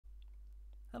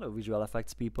Hello visual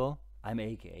effects people, I'm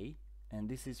AK and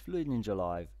this is FluidNinja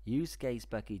Live use case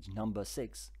package number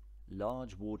 6,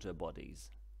 large water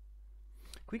bodies.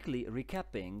 Quickly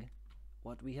recapping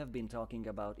what we have been talking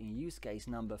about in use case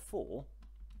number 4,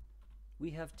 we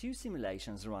have two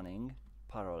simulations running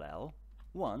parallel.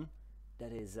 One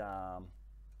that is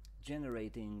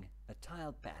generating a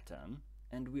tile pattern,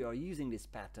 and we are using this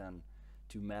pattern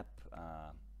to map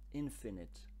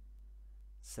infinite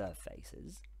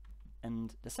surfaces.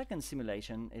 And the second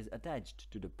simulation is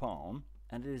attached to the palm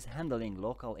and it is handling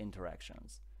local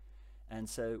interactions. And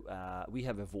so we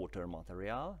have a water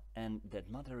material, and that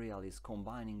material is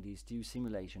combining these two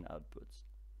simulation outputs.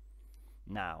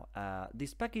 Now,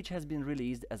 this package has been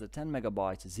released as a 10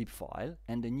 megabytes zip file,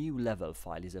 and a new level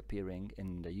file is appearing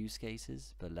in the use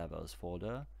cases per levels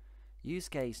folder, use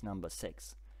case number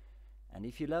 6. And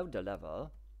if you load the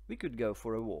level, we could go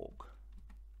for a walk.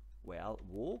 Well,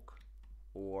 walk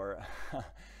or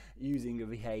using a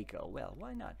vehicle, well,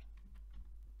 why not?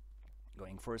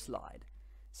 Going for a slide.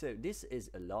 So this is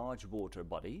a large water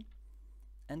body,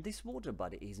 and this water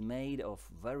body is made of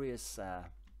various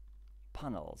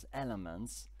panels,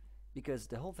 elements, because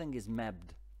the whole thing is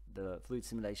mapped, the fluid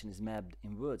simulation is mapped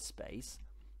in word space.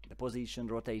 The position,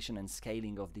 rotation and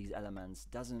scaling of these elements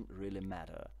doesn't really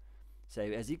matter. So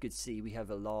as you could see, we have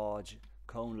a large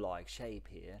cone-like shape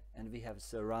here, and we have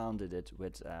surrounded it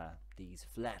with these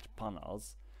flat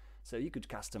panels. So you could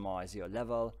customize your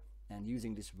level, and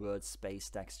using this word space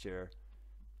texture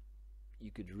you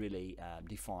could really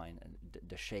define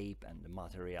the shape and the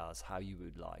materials, how you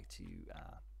would like to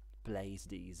place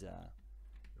these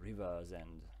rivers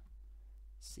and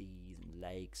seas and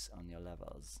lakes on your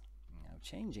levels. Now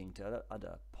changing to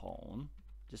other pawn,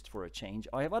 just for a change,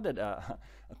 I have added a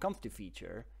comfy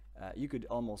feature. You could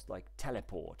almost like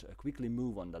teleport, quickly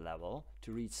move on the level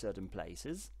to reach certain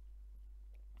places.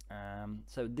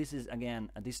 So this is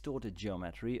again a distorted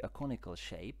geometry, a conical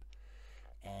shape,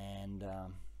 and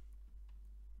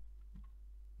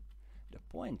the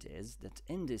point is that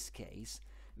in this case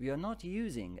we are not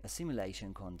using a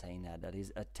simulation container that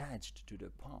is attached to the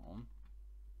palm,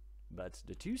 but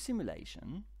the two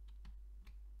simulation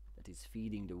that is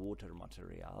feeding the water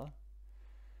material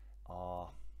are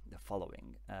the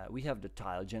following. We have the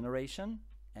tile generation,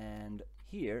 and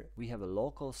here we have a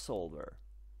local solver.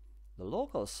 The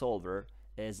local solver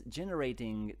is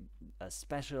generating a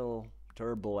special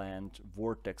turbulent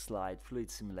vortex-like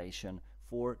fluid simulation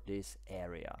for this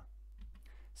area.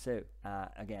 So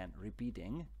again,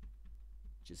 repeating,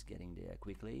 just getting there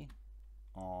quickly.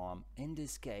 In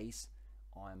this case,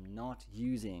 I'm not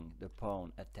using the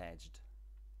pawn attached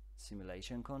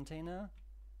simulation container,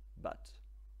 but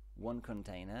one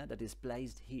container that is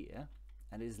placed here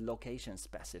and is location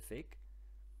specific,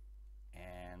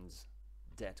 and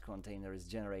that container is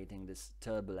generating this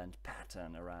turbulent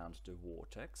pattern around the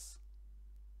vortex.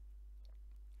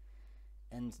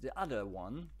 And the other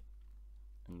one,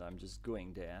 and I'm just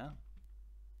going there,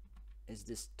 is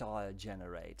this tile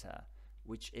generator,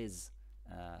 which is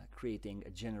creating a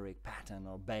generic pattern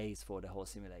or base for the whole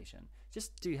simulation.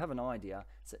 Just to have an idea,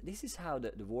 so this is how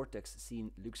the vortex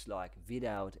scene looks like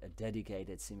without a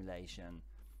dedicated simulation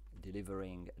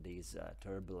delivering this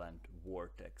turbulent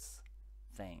vortex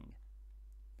thing.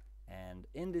 And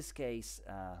in this case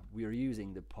we are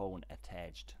using the pawn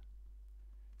attached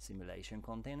simulation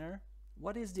container.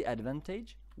 What is the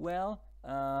advantage? Well,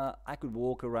 I could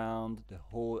walk around the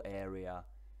whole area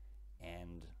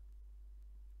and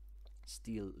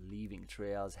still leaving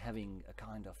trails, having a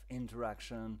kind of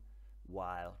interaction,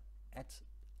 while at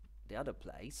the other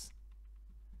place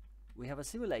we have a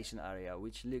simulation area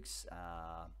which looks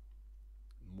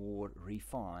more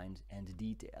refined and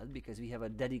detailed, because we have a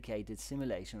dedicated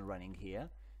simulation running here,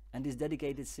 and this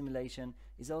dedicated simulation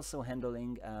is also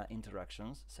handling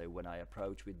interactions. So when I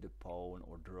approach with the pawn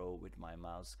or draw with my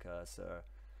mouse cursor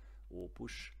or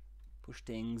push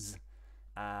things,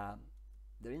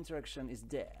 the interaction is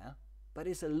there, but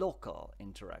it's a local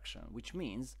interaction, which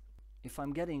means if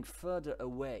I'm getting further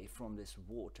away from this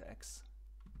vortex,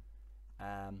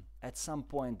 at some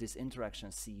point this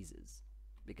interaction ceases,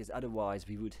 because otherwise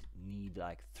we would need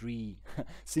like 3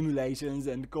 simulations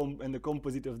and the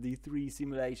composite of these 3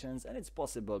 simulations, and it's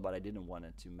possible, but I didn't want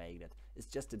it to make that. It's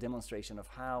just a demonstration of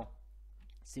how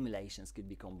simulations could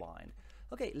be combined.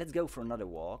 Okay, let's go for another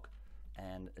walk,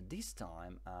 and this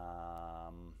time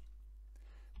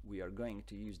we are going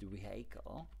to use the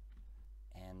vehicle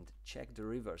and check the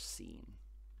river scene.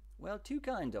 Well, two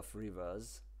kinds of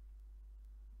rivers.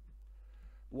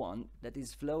 One that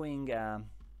is flowing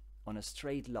on a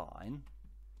straight line,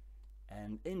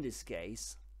 and in this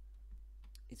case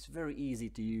it's very easy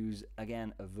to use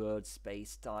again a word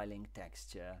space styling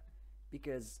texture,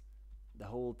 because the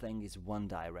whole thing is one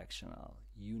directional,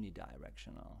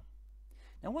 unidirectional.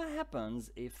 Now what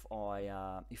happens if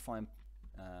I'm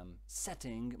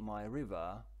setting my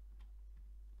river,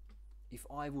 if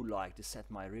I would like to set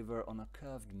my river on a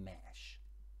curved mesh?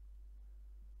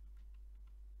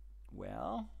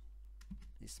 Well,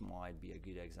 this might be a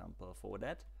good example for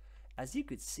that. As you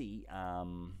could see,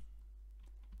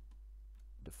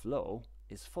 the flow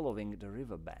is following the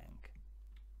riverbank,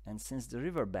 and since the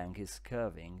riverbank is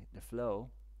curving, the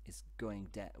flow is going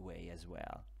that way as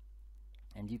well.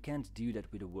 And you can't do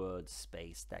that with a word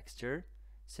space texture.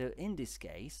 So in this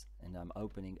case, and I'm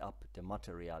opening up the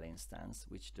material instance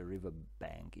which the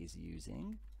riverbank is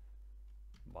using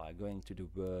by going to the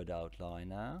word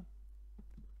outliner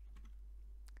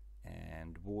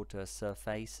and water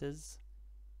surfaces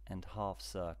and half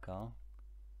circle,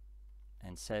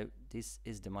 and so this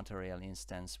is the material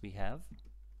instance we have,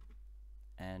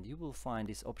 and you will find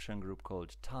this option group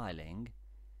called tiling,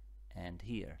 and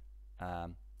here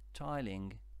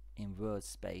tiling in word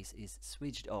space is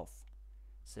switched off,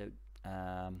 so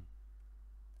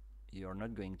you're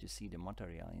not going to see the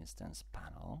material instance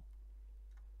panel,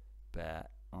 but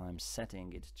I'm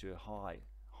setting it to a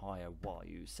higher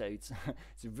value, so it's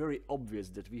it's very obvious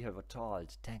that we have a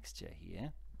tiled texture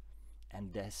here,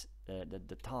 and this that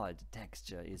the tiled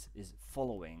texture is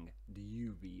following the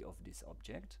UV of this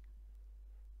object.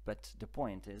 But the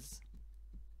point is,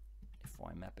 if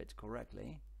I map it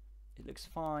correctly, it looks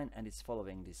fine and it's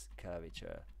following this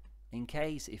curvature. In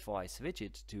case if I switch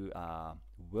it to a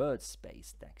word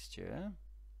space texture,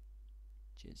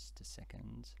 just a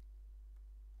second,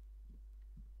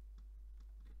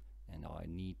 and I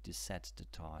need to set the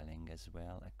tiling as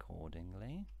well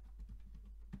accordingly.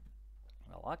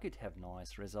 Well, I could have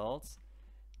nice results,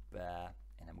 but,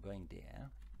 and I'm going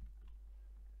there,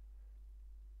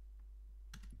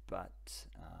 but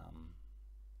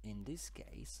in this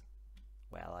case,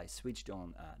 well, I switched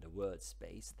on the word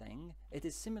space thing. It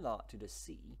is similar to the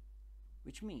sea,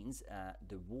 which means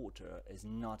the water is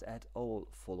not at all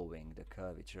following the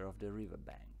curvature of the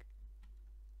riverbank.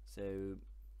 So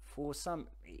for some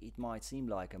it might seem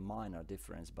like a minor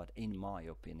difference, but in my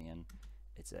opinion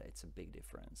it's a big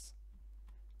difference.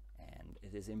 And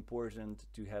it is important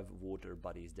to have water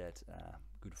bodies that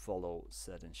could follow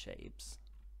certain shapes.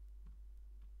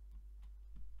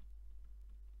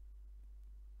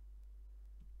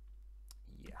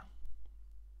 Yeah.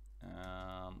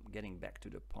 Getting back to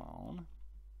the pawn,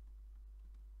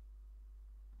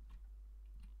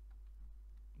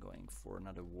 going for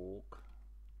another walk.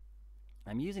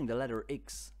 I'm using the letter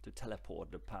X to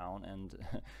teleport the pawn and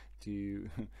to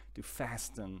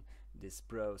fasten this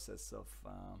process of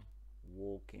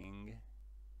walking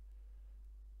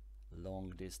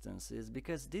long distances,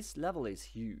 because this level is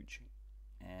huge,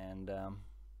 and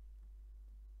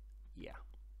yeah,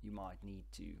 you might need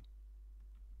to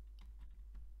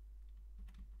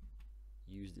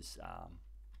use this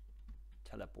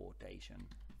teleportation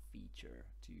feature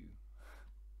to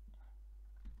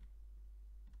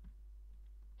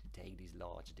take these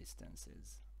large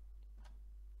distances.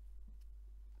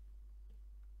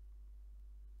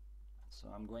 So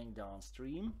I'm going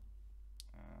downstream,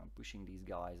 pushing these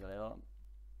guys a little,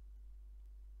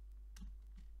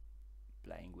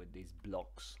 playing with these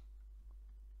blocks.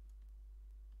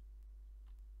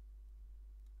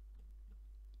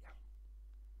 Yeah.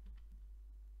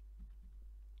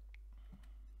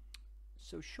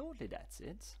 So shortly that's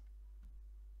it.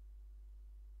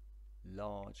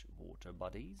 Large water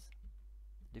bodies,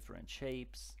 different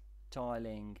shapes,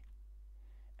 tiling,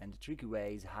 and the tricky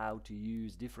way is how to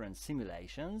use different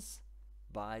simulations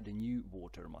by the new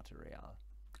water material.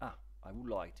 I would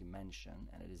like to mention,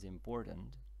 and it is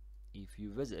important, if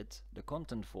you visit the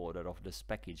content folder of this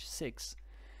package 6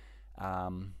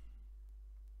 and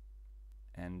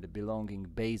the belonging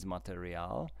base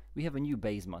material, we have a new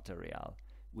base material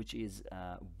which is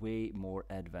way more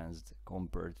advanced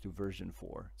compared to version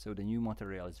 4. So the new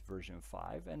material is version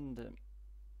 5, and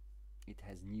it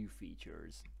has new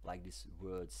features like this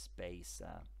word space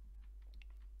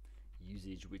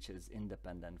usage, which is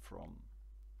independent from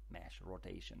mesh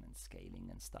rotation and scaling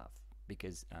and stuff,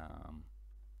 because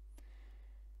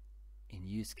in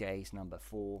use case number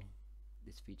 4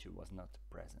 this feature was not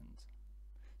present.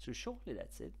 So shortly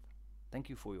that's it. Thank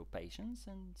you for your patience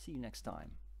and see you next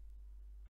time.